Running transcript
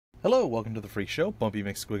Hello, welcome to the Freak Show. Bumpy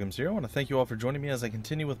McSquigums here. I want to thank you all for joining me as I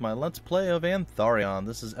continue with my Let's Play of Antharion.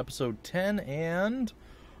 This is episode 10, and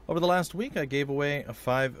over the last week I gave away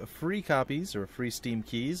 5 free copies, or free Steam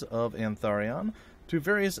keys, of Antharion to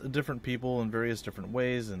various different people in various different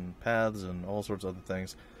ways and paths and all sorts of other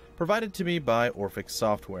things, provided to me by Orphic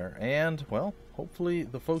Software. And, well, hopefully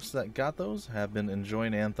the folks that got those have been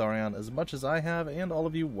enjoying Antharion as much as I have, and all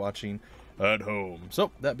of you watching at home.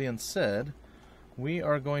 So, that being said, we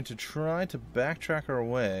are going to try to backtrack our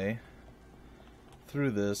way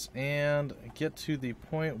through this and get to the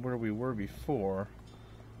point where we were before,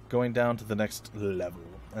 going down to the next level.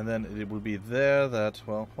 And then it will be there that,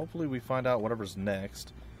 well, hopefully we find out whatever's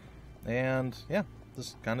next. And, yeah,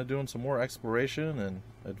 just kind of doing some more exploration and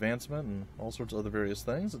advancement and all sorts of other various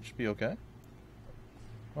things. It should be okay.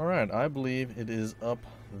 Alright, I believe it is up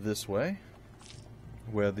this way,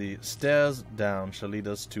 where the stairs down shall lead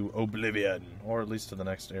us to Oblivion, or at least to the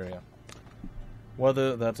next area.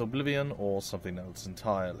 Whether that's Oblivion or something else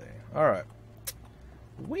entirely. Alright.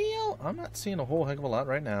 Well, I'm not seeing a whole heck of a lot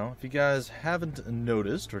right now. If you guys haven't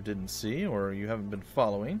noticed, or didn't see, or you haven't been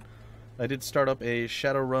following, I did start up a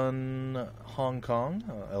Shadowrun Hong Kong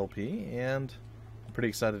LP, and I'm pretty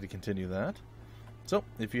excited to continue that. So,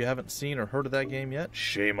 if you haven't seen or heard of that game yet,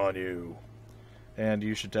 shame on you. And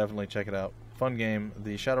you should definitely check it out. Fun game.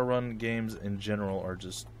 The Shadowrun games in general are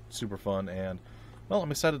just super fun, and, well,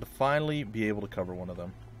 I'm excited to finally be able to cover one of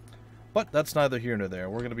them. But that's neither here nor there.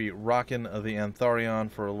 We're going to be rocking the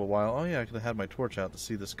Antharion for a little while. Oh yeah, I could have had my torch out to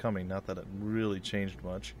see this coming, not that it really changed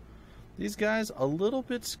much. These guys, a little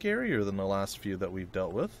bit scarier than the last few that we've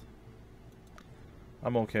dealt with.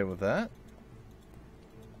 I'm okay with that.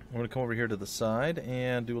 I'm going to come over here to the side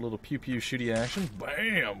and do a little pew-pew shooty action.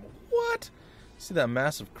 Bam! What? See that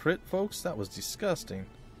massive crit, folks? That was disgusting.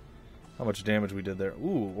 How much damage we did there.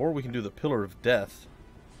 Ooh, or we can do the Pillar of Death.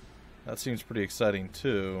 That seems pretty exciting,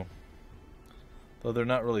 too. Though they're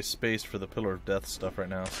not really spaced for the Pillar of Death stuff right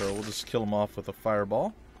now, so we'll just kill them off with a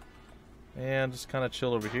fireball. And just kind of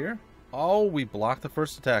chill over here. Oh, we blocked the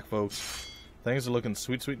first attack, folks. Things are looking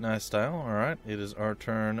sweet, sweet, nice style. Alright, it is our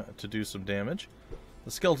turn to do some damage.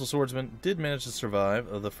 The Skeletal Swordsman did manage to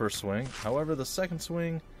survive the first swing. However, the second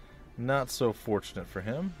swing, not so fortunate for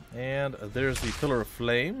him. And there's the Pillar of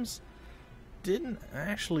Flames. Didn't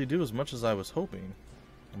actually do as much as I was hoping.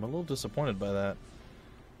 I'm a little disappointed by that.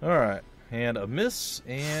 Alright, and a miss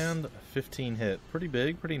and 15 hit. Pretty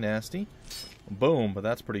big, pretty nasty. Boom, but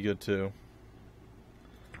that's pretty good too.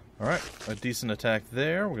 Alright, a decent attack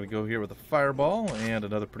there. We're going to go here with a fireball and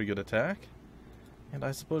another pretty good attack. And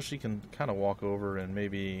I suppose she can kind of walk over and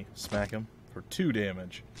maybe smack him for 2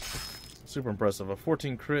 damage. Super impressive. A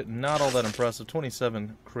 14 crit, not all that impressive.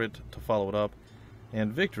 27 crit to follow it up.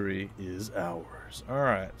 And victory is ours.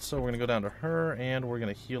 Alright, so we're going to go down to her, and we're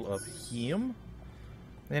going to heal up him.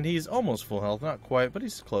 And he's almost full health. Not quite, but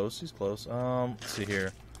he's close. He's close. Let's see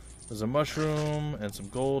here. There's a mushroom, and some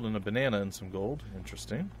gold, and a banana and some gold.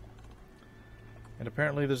 Interesting. And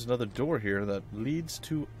apparently there's another door here that leads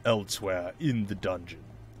to elsewhere in the dungeon.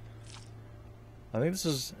 I think this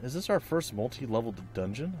is this our first multi-level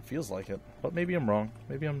dungeon? It feels like it, but maybe I'm wrong.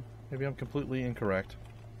 Maybe I'm completely incorrect.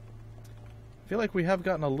 I feel like we have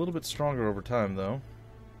gotten a little bit stronger over time, though.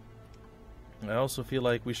 I also feel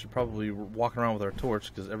like we should probably walk around with our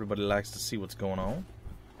torch, because everybody likes to see what's going on.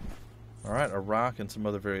 Alright, a rock and some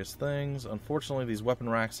other various things. Unfortunately, these weapon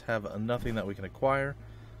racks have nothing that we can acquire.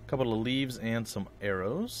 A couple of leaves and some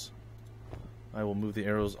arrows. I will move the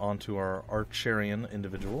arrows onto our Archerian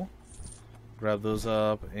individual. Grab those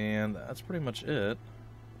up, and that's pretty much it.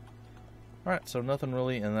 Alright, so nothing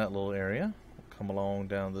really in that little area. We'll come along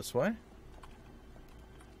down this way.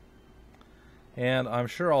 And I'm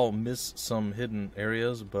sure I'll miss some hidden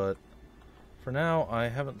areas, but for now I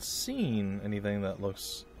haven't seen anything that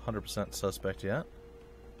looks 100% suspect yet.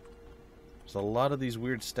 There's a lot of these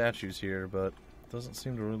weird statues here, but it doesn't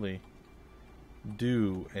seem to really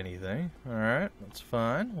do anything. Alright, that's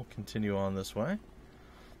fine. We'll continue on this way.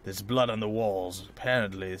 There's blood on the walls.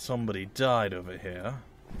 Apparently somebody died over here,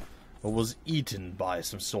 or was eaten by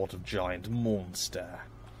some sort of giant monster.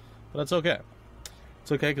 But that's okay.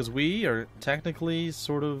 It's okay, because we are technically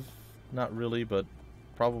sort of, not really, but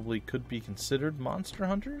probably could be considered monster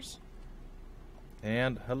hunters.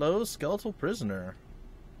 And hello, skeletal prisoner.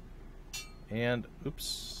 And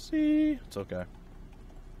oopsie, it's okay.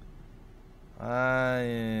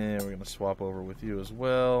 We're gonna swap over with you as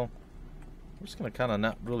well. We're just going to kind of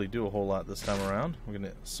not really do a whole lot this time around. We're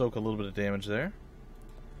going to soak a little bit of damage there.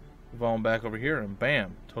 Move on back over here, and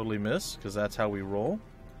bam, totally miss, because that's how we roll.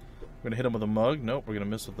 We're going to hit him with a mug. Nope, we're going to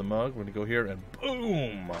miss with the mug. We're going to go here, and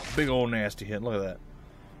boom! Big old nasty hit. Look at that.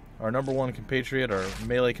 Our number one compatriot, our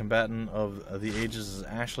melee combatant of the ages, is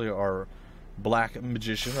actually our black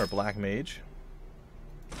magician, or black mage.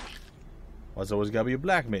 Well, it's always got to be a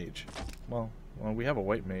black mage. Well, we have a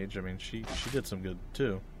white mage. I mean, she did some good,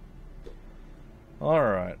 too.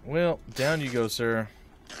 Alright, well, down you go, sir.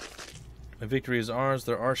 The victory is ours.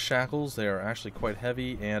 There are shackles. They are actually quite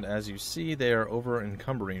heavy, and as you see, they are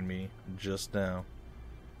over-encumbering me just now.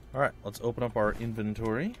 Alright, let's open up our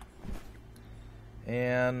inventory.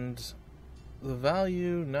 And the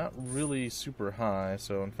value, not really super high,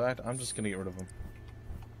 so in fact, I'm just going to get rid of them.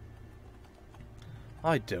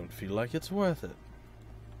 I don't feel like it's worth it.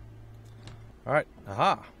 Alright,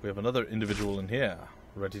 aha! We have another individual in here,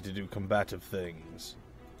 ready to do combative things.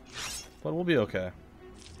 But we'll be okay.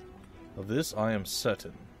 Of this, I am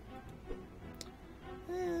certain.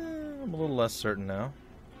 I'm a little less certain now.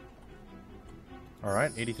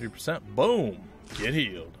 Alright, 83%. Boom! Get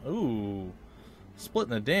healed. Ooh.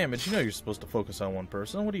 Splitting the damage. You know you're supposed to focus on one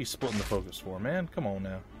person. What are you splitting the focus for, man? Come on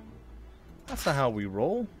now. That's not how we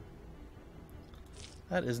roll.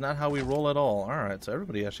 That is not how we roll at all. Alright, so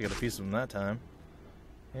everybody actually got a piece of them that time.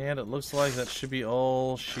 And it looks like that should be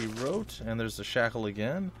all she wrote. And there's the shackle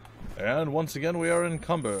again. And once again we are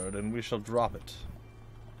encumbered, and we shall drop it.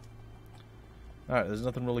 Alright, there's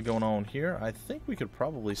nothing really going on here. I think we could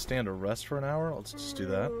probably stand a rest for an hour. Let's just do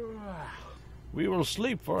that. We will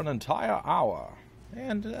sleep for an entire hour.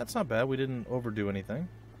 And that's not bad. We didn't overdo anything.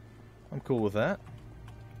 I'm cool with that.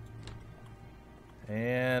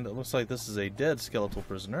 And it looks like this is a dead skeletal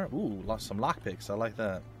prisoner. Ooh, some lockpicks. I like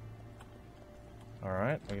that.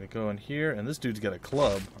 Alright, I'm going to go in here. And this dude's got a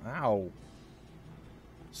club. Ow.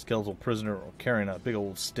 Skeletal prisoner carrying a big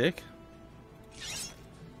old stick.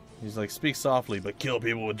 He's like, speak softly, but kill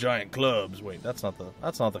people with giant clubs. Wait, that's not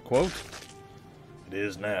the quote. It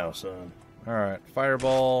is now, son. Alright,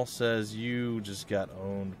 Fireball says you just got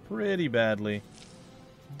owned pretty badly.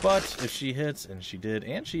 But if she hits, and she did,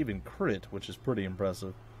 and she even crit, which is pretty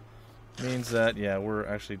impressive, means that, yeah, we're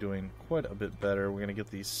actually doing quite a bit better. We're going to get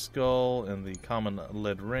the skull and the common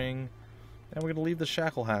lead ring. And we're going to leave the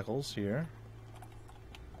shackle hackles here.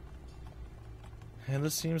 And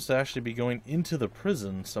this seems to actually be going into the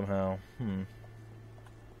prison somehow.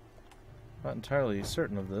 Not entirely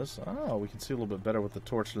certain of this. Oh, we can see a little bit better with the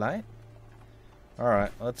torchlight.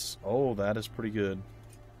 Alright, let's... Oh, that is pretty good.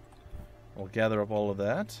 We'll gather up all of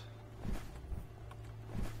that.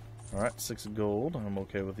 Alright, 6 gold. I'm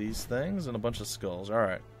okay with these things. And a bunch of skulls.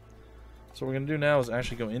 Alright. So what we're going to do now is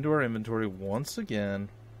actually go into our inventory once again.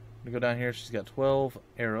 We're going to go down here. She's got 12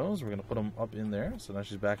 arrows. We're going to put them up in there. So now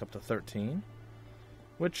she's back up to 13.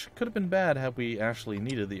 Which could have been bad had we actually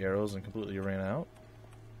needed the arrows and completely ran out.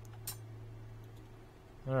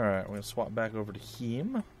 Alright, we're going to swap back over to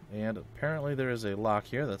Heme. And apparently there is a lock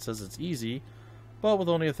here that says it's easy. But with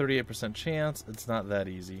only a 38% chance, it's not that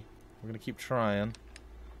easy. We're going to keep trying.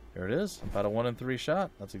 There it is. About a 1 in 3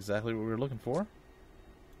 shot. That's exactly what we were looking for.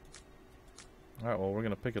 Alright, well, we're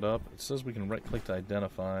going to pick it up. It says we can right-click to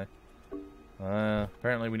identify.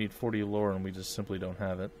 Apparently we need 40 lore, and we just simply don't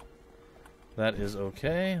have it. That is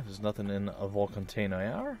okay. There's nothing in a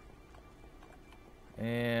Volcontainer.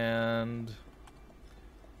 And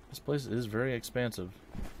this place is very expansive.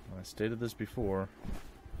 I stated this before.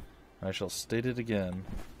 I shall state it again.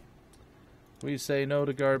 We say no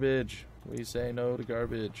to garbage. We say no to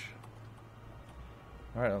garbage.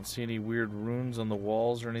 Alright, I don't see any weird runes on the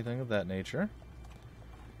walls or anything of that nature.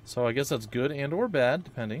 So I guess that's good and or bad,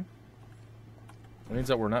 depending. It means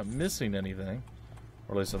that we're not missing anything.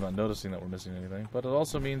 Or at least I'm not noticing that we're missing anything. But it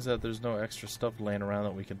also means that there's no extra stuff laying around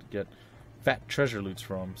that we could get fat treasure loots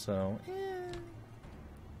from. So,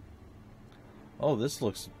 Oh, this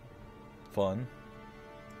looks fun.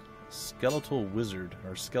 Skeletal Wizard,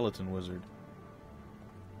 or Skeleton Wizard.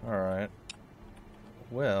 Alright.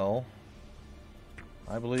 Well,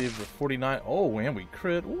 I believe the 49... Oh, and we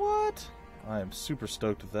crit. What? I am super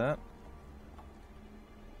stoked with that.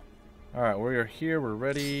 Alright, we are here. We're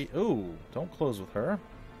ready. Ooh, don't close with her.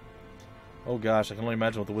 Oh gosh, I can only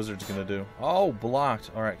imagine what the wizard's going to do. Oh, blocked.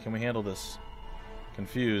 Alright, can we handle this?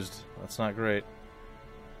 Confused. That's not great.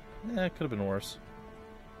 Yeah, it could have been worse.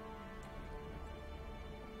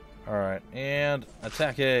 Alright, and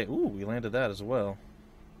attack A. Ooh, we landed that as well.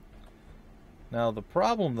 Now, the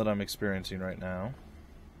problem that I'm experiencing right now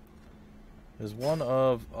is one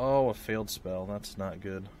of... Oh, a failed spell. That's not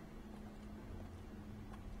good.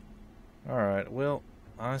 Alright, well,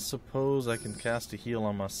 I suppose I can cast a heal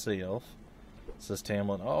on myself, says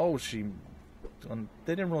Tamlin. Oh,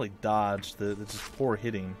 they didn't really dodge. It's just poor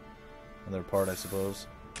hitting on their part, I suppose.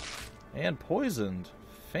 And poisoned.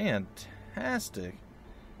 Fantastic.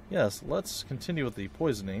 Yes, let's continue with the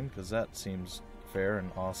poisoning, because that seems fair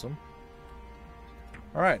and awesome.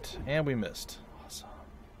 Alright, and we missed. Awesome.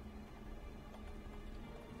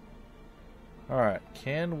 Alright,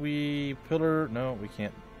 can we pillar... No, we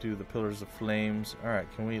can't do the pillars of flames.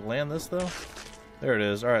 Alright, can we land this, though? There it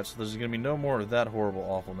is. Alright, so there's going to be no more of that horrible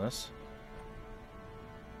awfulness.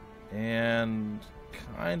 And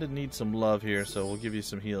kind of need some love here, so we'll give you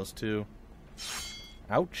some heals, too.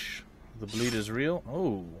 Ouch. The bleed is real.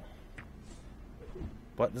 Oh.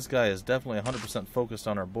 But this guy is definitely 100% focused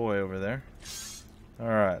on our boy over there.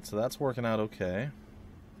 Alright, so that's working out okay.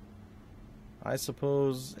 I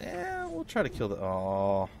suppose... we'll try to kill the...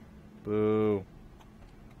 Aw. Boo.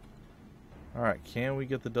 Alright, can we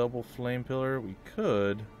get the double flame pillar? We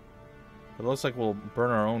could. But it looks like we'll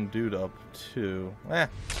burn our own dude up, too.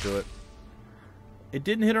 Let's do it. It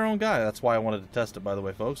didn't hit our own guy. That's why I wanted to test it, by the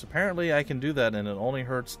way, folks. Apparently, I can do that, and it only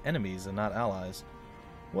hurts enemies and not allies.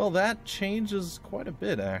 Well, that changes quite a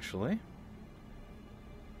bit, actually.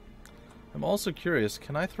 I'm also curious,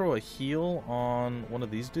 can I throw a heal on one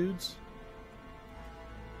of these dudes?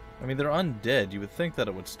 I mean, they're undead. You would think that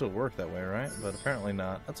it would still work that way, right? But apparently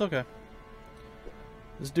not. That's okay.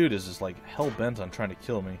 This dude is just, like, hell-bent on trying to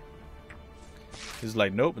kill me. He's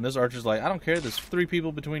like, nope. And this archer's like, I don't care. There's 3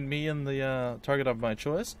 people between me and the target of my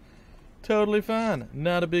choice. Totally fine.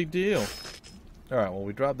 Not a big deal. Alright, well,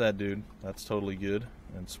 we dropped that dude. That's totally good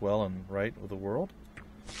and swell and right with the world.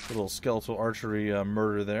 A little skeletal archery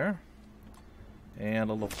murder there. And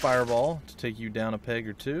a little fireball to take you down a peg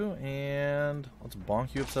or 2. And let's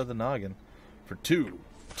bonk you upside the noggin for 2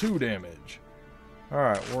 damage.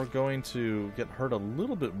 Alright, we're going to get hurt a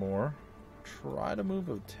little bit more. Try to move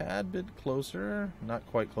a tad bit closer. Not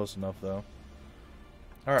quite close enough, though.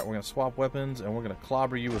 Alright, we're going to swap weapons, and we're going to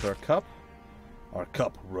clobber you with our cup. Our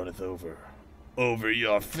cup runneth over. Over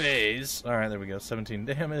your face! Alright, there we go. 17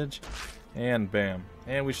 damage. And bam.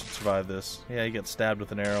 And we should survive this. Yeah, you get stabbed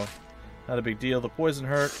with an arrow. Not a big deal. The poison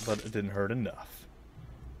hurt, but it didn't hurt enough.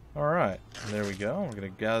 Alright, there we go. We're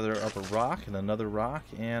going to gather up a rock and another rock,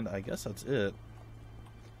 and I guess that's it.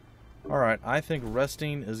 Alright, I think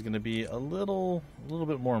resting is going to be a little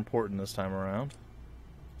bit more important this time around.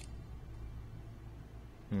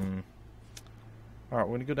 Alright, we're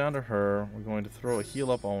going to go down to her. We're going to throw a heal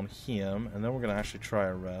up on him, and then we're going to actually try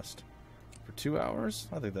a rest. For 2 hours?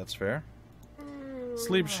 I think that's fair.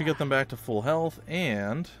 Sleep should get them back to full health,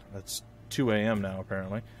 and that's 2 a.m. now,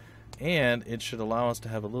 apparently. And it should allow us to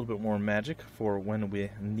have a little bit more magic for when we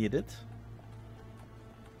need it.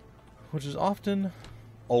 Which is often...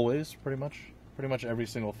 always, pretty much every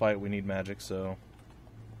single fight we need magic, so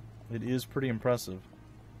it is pretty impressive.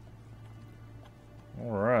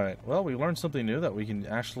 Alright, well, we learned something new, that we can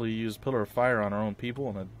actually use Pillar of Fire on our own people,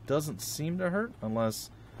 and it doesn't seem to hurt, unless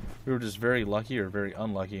we were just very lucky or very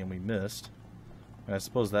unlucky and we missed. And I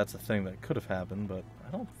suppose that's a thing that could have happened, but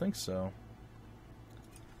I don't think so.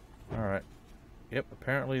 Alright. Yep,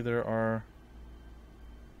 apparently there are...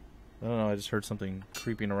 I don't know, I just heard something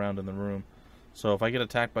creeping around in the room. So if I get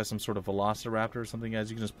attacked by some sort of velociraptor or something, guys,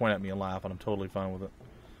 you can just point at me and laugh, and I'm totally fine with it.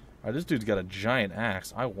 Alright, this dude's got a giant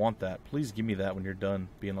axe. I want that. Please give me that when you're done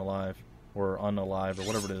being alive. Or unalive, or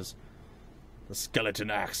whatever it is. The skeleton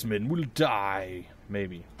axeman will die.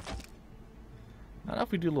 Maybe. Not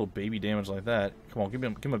if we do a little baby damage like that. Come on, give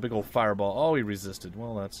him a big old fireball. Oh, he resisted.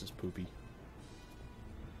 Well, that's just poopy.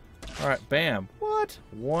 Alright, bam. What?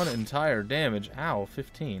 1 entire damage. Ow,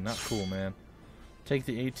 15. Not cool, man. Take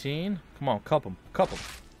the 18. Come on, cup him. Cup him.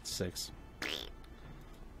 6.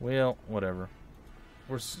 Well, whatever.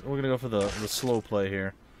 We're going to go for the slow play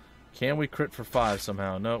here. Can we crit for 5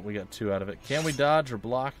 somehow? Nope, we got 2 out of it. Can we dodge or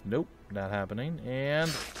block? Nope, not happening. And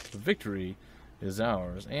the victory is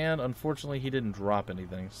ours. And unfortunately, he didn't drop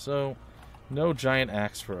anything. So, no giant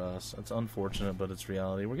axe for us. That's unfortunate, but it's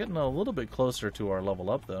reality. We're getting a little bit closer to our level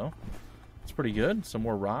up, though. It's pretty good. Some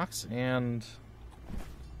more rocks and...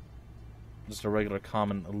 just a regular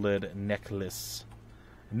common lid necklace.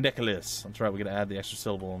 Necklace. That's right, we're going to add the extra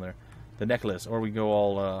syllable in there. The necklace. Or we can go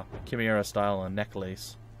all Chimera style and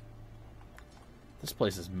necklace. This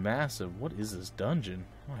place is massive. What is this dungeon?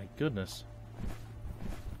 My goodness.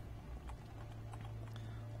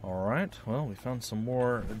 Alright, well, we found some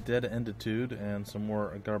more dead enditude and some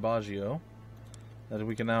more garbaggio that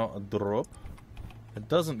we can now drop. It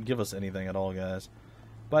doesn't give us anything at all, guys.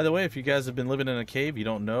 By the way, if you guys have been living in a cave, you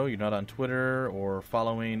don't know, you're not on Twitter or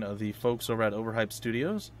following the folks over at Overhyped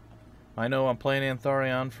Studios. I know I'm playing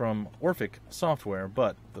Antharion from Orphic Software,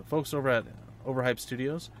 but the folks over at Overhyped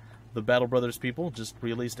Studios, the Battle Brothers people, just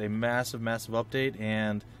released a massive update,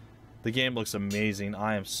 and the game looks amazing.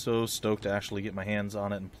 I am so stoked to actually get my hands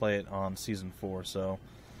on it and play it on Season 4, so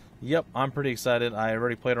Yep, I'm pretty excited. I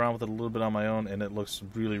already played around with it a little bit on my own, and it looks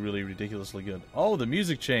really, really ridiculously good. Oh, the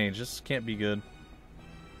music changed. This can't be good.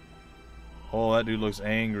 Oh, that dude looks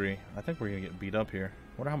angry. I think we're going to get beat up here.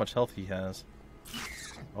 I wonder how much health he has.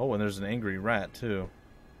 Oh, and there's an angry rat, too.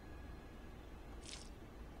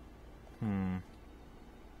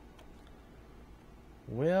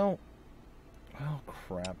 Well, oh,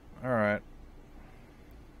 crap. Alright.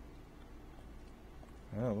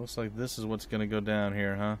 Well, it looks like this is what's going to go down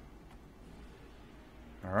here, huh?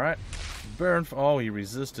 Alright. Burn. Oh, he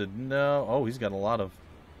resisted. No. Oh, he's got a lot of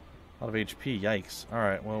HP. Yikes.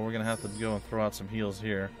 Alright, well, we're going to have to go and throw out some heals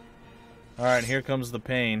here. Alright, here comes the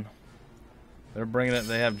pain. They're bringing it.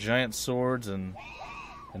 They have giant swords and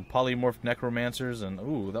polymorphed necromancers. And,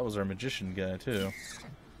 ooh, that was our magician guy, too.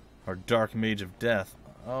 Our dark mage of death.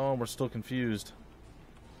 Oh, we're still confused.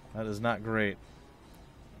 That is not great.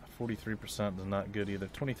 43% is not good either.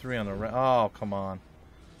 23 on the right. Oh, come on.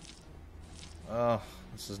 Oh,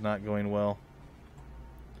 this is not going well.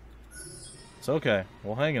 It's okay.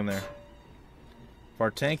 We'll hang in there. If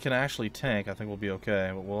our tank can actually tank, I think we'll be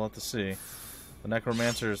okay, but we'll have to see. The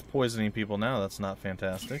Necromancer is poisoning people now. That's not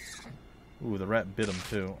fantastic. Ooh, the rat bit him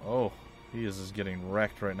too. Oh, he is just getting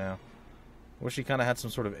wrecked right now. Wish he kind of had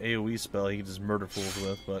some sort of AoE spell he could just murder fools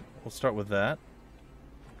with, but we'll start with that.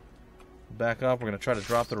 Back up. We're going to try to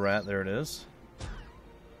drop the rat. There it is.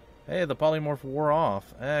 Hey, the polymorph wore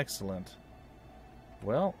off. Excellent.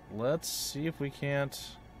 Well, let's see if we can't...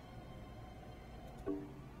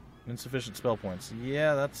 Insufficient spell points.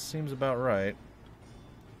 Yeah, that seems about right.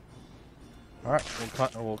 Alright,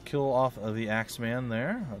 we'll kill off the Axeman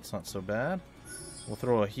there. That's not so bad. We'll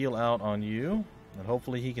throw a heal out on you, and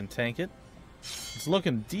hopefully he can tank it. It's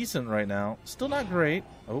looking decent right now. Still not great.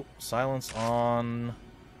 Oh, silence on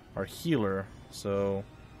our healer. So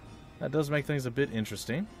that does make things a bit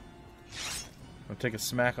interesting. I'm going to take a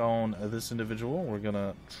smack on this individual. We're going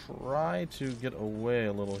to try to get away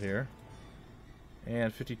a little here.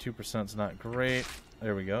 And 52% is not great.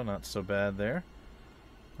 There we go. Not so bad there.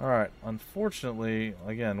 Alright. Unfortunately,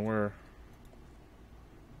 again, we're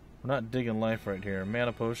not digging life right here.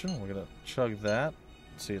 Mana potion. We're going to chug that.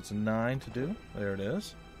 See, it's 9 to do. There it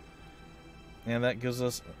is. And that gives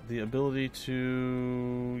us the ability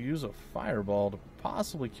to use a fireball to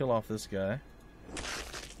possibly kill off this guy.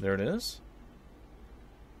 There it is.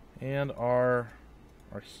 And our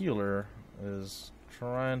healer is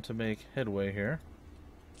trying to make headway here.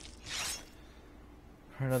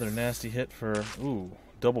 Another nasty hit for... Ooh,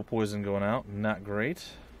 double poison going out. Not great.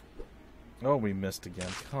 Oh, we missed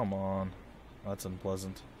again. Come on. That's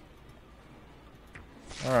unpleasant.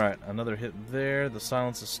 Alright, another hit there. The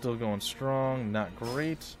silence is still going strong. Not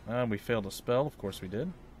great. We failed a spell. Of course we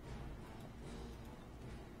did.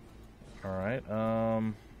 Alright,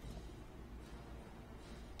 I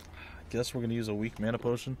guess we're going to use a weak mana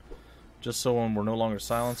potion. Just so when we're no longer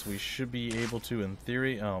silenced, we should be able to, in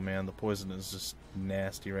theory... Oh man, the poison is just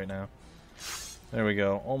nasty right now. There we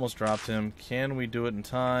go. Almost dropped him. Can we do it in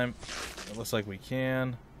time? It looks like we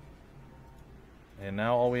can. And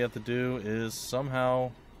now all we have to do is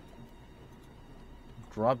somehow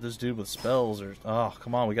drop this dude with spells. Or oh,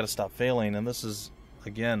 come on, we got to stop failing. And this is,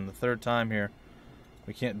 again, the third time here.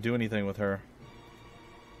 We can't do anything with her.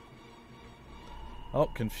 Oh,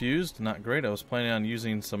 confused. Not great. I was planning on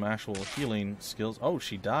using some actual healing skills. Oh,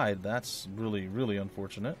 she died. That's really, really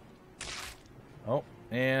unfortunate. Oh,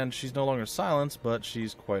 and she's no longer silenced, but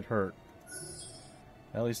she's quite hurt.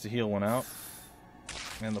 At least the heal went out.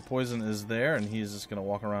 And the poison is there, and he's just going to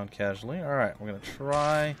walk around casually. Alright, we're going to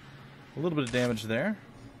try a little bit of damage there.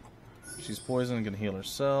 She's poisoned, going to heal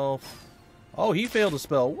herself. Oh, he failed a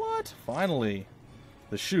spell. What? Finally.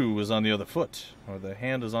 The shoe is on the other foot. Or the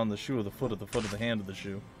hand is on the shoe of the foot of the hand of the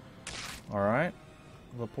shoe. Alright.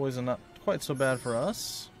 The poison not quite so bad for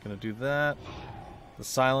us. Going to do that. The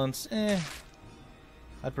silence,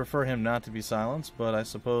 I'd prefer him not to be silenced, but I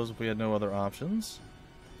suppose if we had no other options...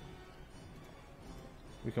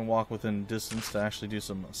 We can walk within distance to actually do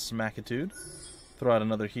some smackitude. Throw out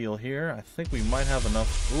another heal here. I think we might have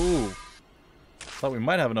enough... Ooh! Thought we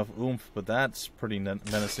might have enough oomph, but that's pretty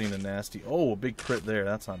menacing and nasty. Oh, a big crit there.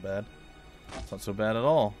 That's not bad. It's not so bad at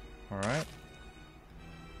all. Alright.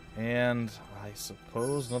 And I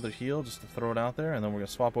suppose another heal just to throw it out there. And then we're going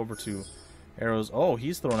to swap over to arrows. Oh,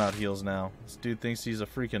 he's throwing out heals now. This dude thinks he's a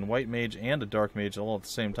freaking white mage and a dark mage all at the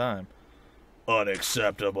same time.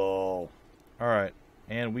 Unacceptable! Alright.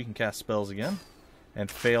 And we can cast spells again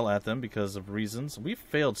and fail at them because of reasons. We've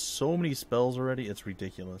failed so many spells already, it's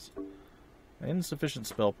ridiculous. Insufficient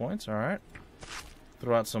spell points, alright.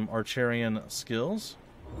 Throw out some Archerian skills.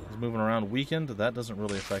 He's moving around weakened. That doesn't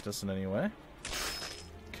really affect us in any way.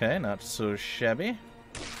 Okay, not so shabby.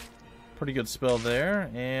 Pretty good spell there.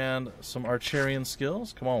 And some Archerian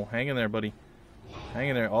skills. Come on, hang in there, buddy. Hang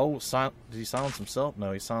in there. Oh, did he silence himself?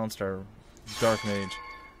 No, he silenced our Dark Mage.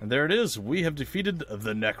 And there it is. We have defeated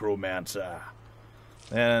the Necromancer.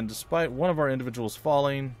 And despite one of our individuals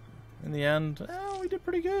falling, in the end, we did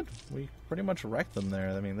pretty good. We pretty much wrecked them there.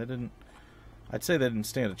 I mean, they didn't... I'd say they didn't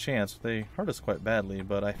stand a chance. They hurt us quite badly,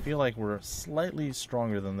 but I feel like we're slightly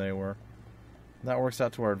stronger than they were. That works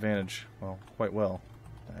out to our advantage, well, quite well,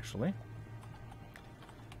 actually.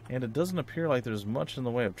 And it doesn't appear like there's much in the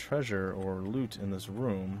way of treasure or loot in this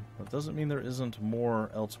room. That doesn't mean there isn't more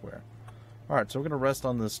elsewhere. Alright, so we're going to rest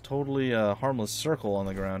on this totally harmless circle on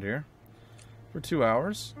the ground here for 2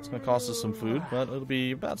 hours. It's going to cost us some food, but it'll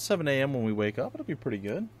be about 7 a.m. when we wake up. It'll be pretty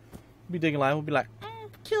good. We'll be digging live. We'll be like,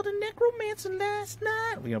 killed a necromancer last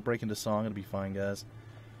night. We're going to break into song. It'll be fine, guys.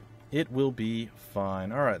 It will be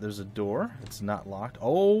fine. Alright, there's a door. It's not locked.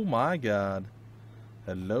 Oh my god.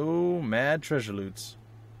 Hello, mad treasure loots.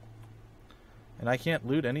 And I can't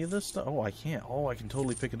loot any of this stuff? Oh, I can't. Oh, I can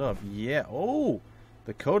totally pick it up. Yeah. Oh,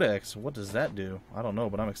 the codex. What does that do? I don't know,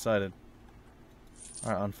 but I'm excited.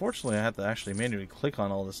 Alright, unfortunately, I have to actually manually click on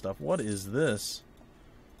all this stuff. What is this?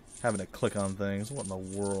 Having to click on things. What in the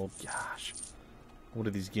world? Gosh. What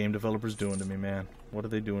are these game developers doing to me, man? What are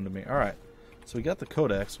they doing to me? Alright, so we got the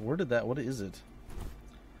codex. Where did that... What is it?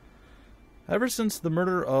 Ever since the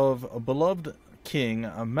murder of beloved King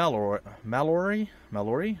Mallory?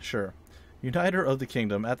 Sure. Uniter of the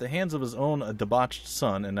kingdom, at the hands of his own debauched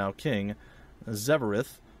son, and now king,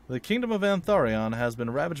 Zeverith, the kingdom of Antharion has been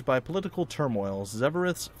ravaged by political turmoil.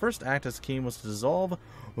 Zeverith's first act as king was to dissolve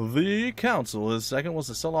the council. His second was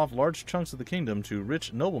to sell off large chunks of the kingdom to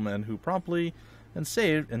rich noblemen who promptly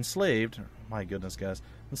enslaved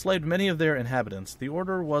many of their inhabitants. The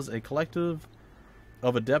order was a collective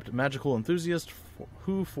of adept magical enthusiasts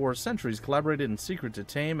who for centuries collaborated in secret to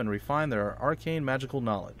tame and refine their arcane magical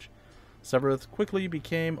knowledge. Zeverith quickly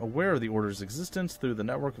became aware of the Order's existence through the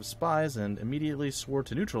network of spies and immediately swore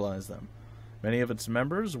to neutralize them. Many of its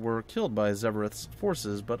members were killed by Zeverith's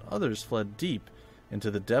forces, but others fled deep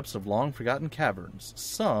into the depths of long-forgotten caverns.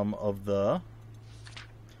 Some of the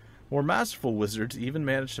more masterful wizards even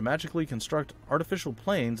managed to magically construct artificial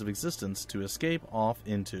planes of existence to escape off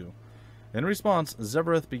into. In response,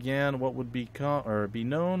 Zeverith began what would be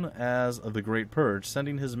known as the Great Purge,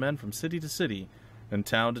 sending his men from city to city and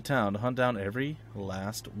town to town to hunt down every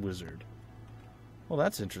last wizard. Well,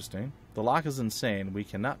 that's interesting. The lock is insane. We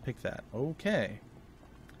cannot pick that. Okay.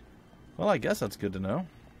 Well, I guess that's good to know.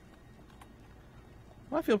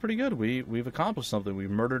 Well, I feel pretty good. We've accomplished something. We've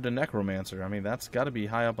murdered a necromancer. I mean, that's got to be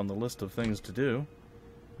high up on the list of things to do.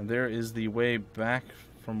 And there is the way back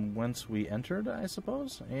from whence we entered, I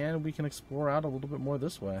suppose. And we can explore out a little bit more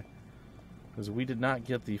this way, because we did not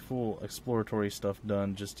get the full exploratory stuff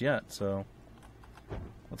done just yet, so...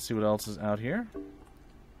 Let's see what else is out here.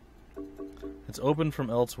 It's open from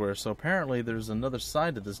elsewhere, so apparently there's another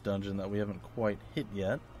side to this dungeon that we haven't quite hit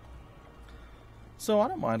yet. So I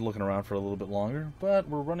don't mind looking around for a little bit longer, but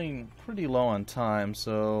we're running pretty low on time,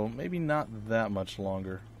 so maybe not that much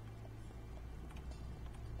longer.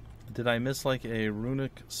 Did I miss like a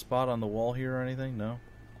runic spot on the wall here or anything? No.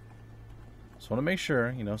 Just want to make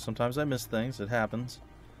sure, you know, sometimes I miss things, it happens.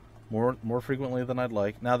 More frequently than I'd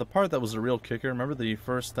like. Now, the part that was the real kicker, remember the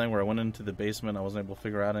first thing where I went into the basement and I wasn't able to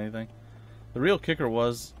figure out anything? The real kicker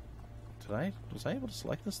was... Was I able to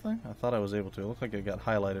select this thing? I thought I was able to. It looked like it got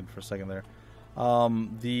highlighted for a second there.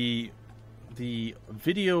 The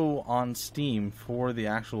video on Steam for the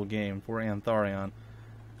actual game, for Antharion,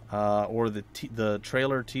 or the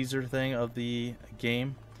trailer teaser thing of the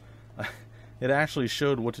game, it actually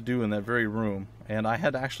showed what to do in that very room. And I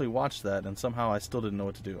had to actually watch that, and somehow I still didn't know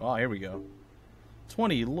what to do. Oh, here we go.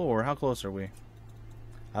 20 lore. How close are we?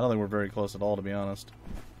 I don't think we're very close at all, to be honest.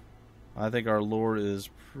 I think our lore is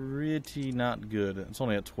pretty not good. It's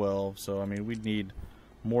only at 12, so I mean, we'd need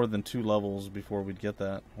more than 2 levels before we'd get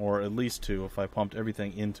that. Or at least 2 if I pumped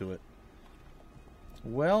everything into it.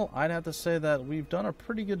 Well, I'd have to say that we've done a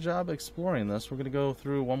pretty good job exploring this. We're going to go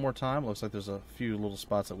through one more time. Looks like there's a few little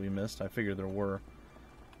spots that we missed. I figured there were.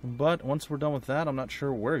 But once we're done with that, I'm not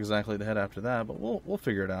sure where exactly to head after that, but we'll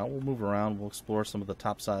figure it out. We'll move around, we'll explore some of the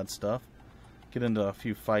topside stuff, get into a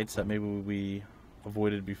few fights that maybe we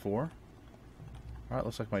avoided before. Alright,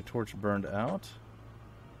 looks like my torch burned out.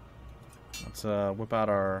 Let's whip out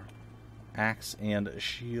our axe and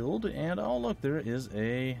shield, and oh look, there is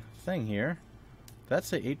a thing here. That's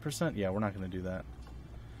say 8%? Yeah, we're not going to do that.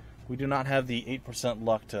 We do not have the 8%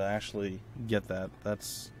 luck to actually get that.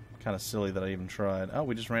 That's kind of silly that I even tried. Oh,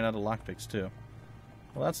 we just ran out of lockpicks too.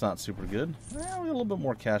 Well, that's not super good. Well, we got a little bit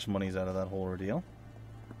more cash monies out of that whole ordeal.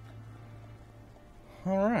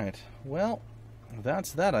 Alright, well,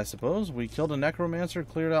 that's that, I suppose. We killed a Necromancer,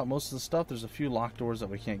 cleared out most of the stuff. There's a few locked doors that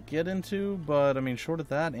we can't get into, but, I mean, short of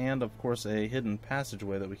that, and, of course, a hidden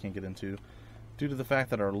passageway that we can't get into, due to the fact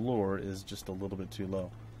that our lore is just a little bit too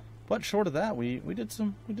low. But short of that, we did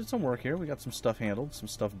some work here. We got some stuff handled, some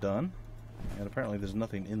stuff done, and apparently there's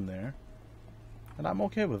nothing in there. And I'm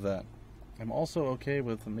okay with that. I'm also okay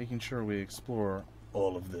with making sure we explore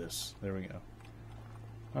all of this. There we go.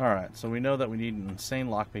 Alright, so we know that we need insane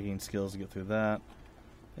lockpicking skills to get through that.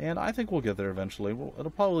 And I think we'll get there eventually. It'll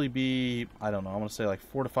probably be, I don't know, I'm going to say like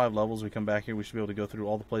 4 to 5 levels. We come back here, we should be able to go through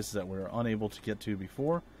all the places that we were unable to get to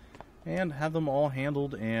before. And have them all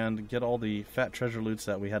handled and get all the fat treasure loots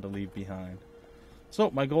that we had to leave behind. So,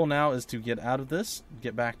 my goal now is to get out of this,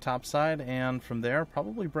 get back topside, and from there,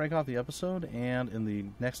 probably break off the episode. And in the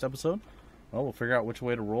next episode, well, we'll figure out which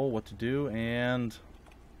way to roll, what to do, and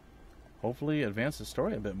hopefully advance the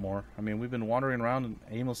story a bit more. I mean, we've been wandering around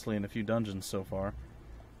aimlessly in a few dungeons so far,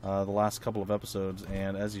 the last couple of episodes,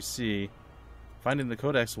 and as you see, finding the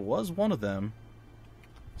Codex was one of them,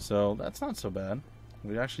 so that's not so bad.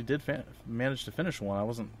 We actually did manage to finish one.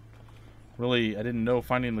 I didn't know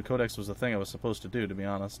finding the Codex was the thing I was supposed to do, to be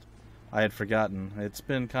honest. I had forgotten. It's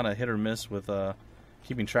been kind of hit or miss with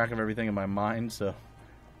keeping track of everything in my mind, so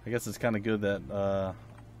I guess it's kind of good that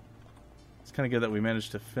we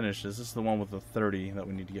managed to finish this. This is the one with the 30 that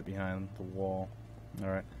we need to get behind the wall.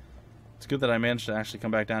 Alright. It's good that I managed to actually come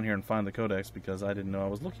back down here and find the Codex because I didn't know I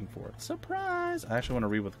was looking for it. Surprise! I actually want to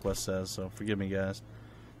read what the quest says, so forgive me, guys.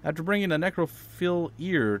 After bringing a necrophil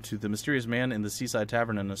ear to the mysterious man in the seaside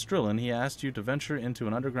tavern in Astrillon, he asked you to venture into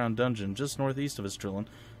an underground dungeon just northeast of Astrillon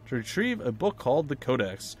to retrieve a book called the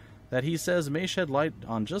Codex that he says may shed light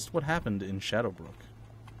on just what happened in Shadowbrook.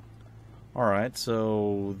 Alright,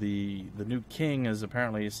 so the new king has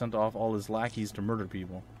apparently sent off all his lackeys to murder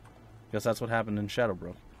people. Guess that's what happened in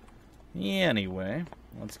Shadowbrook. Anyway,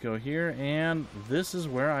 let's go here, and this is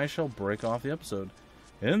where I shall break off the episode.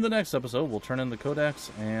 In the next episode, we'll turn in the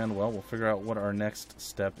Codex, and, well, we'll figure out what our next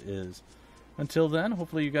step is. Until then,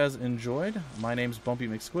 hopefully you guys enjoyed. My name's Bumpy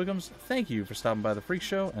McSquigums. Thank you for stopping by the Freak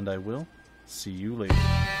Show, and I will see you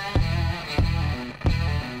later.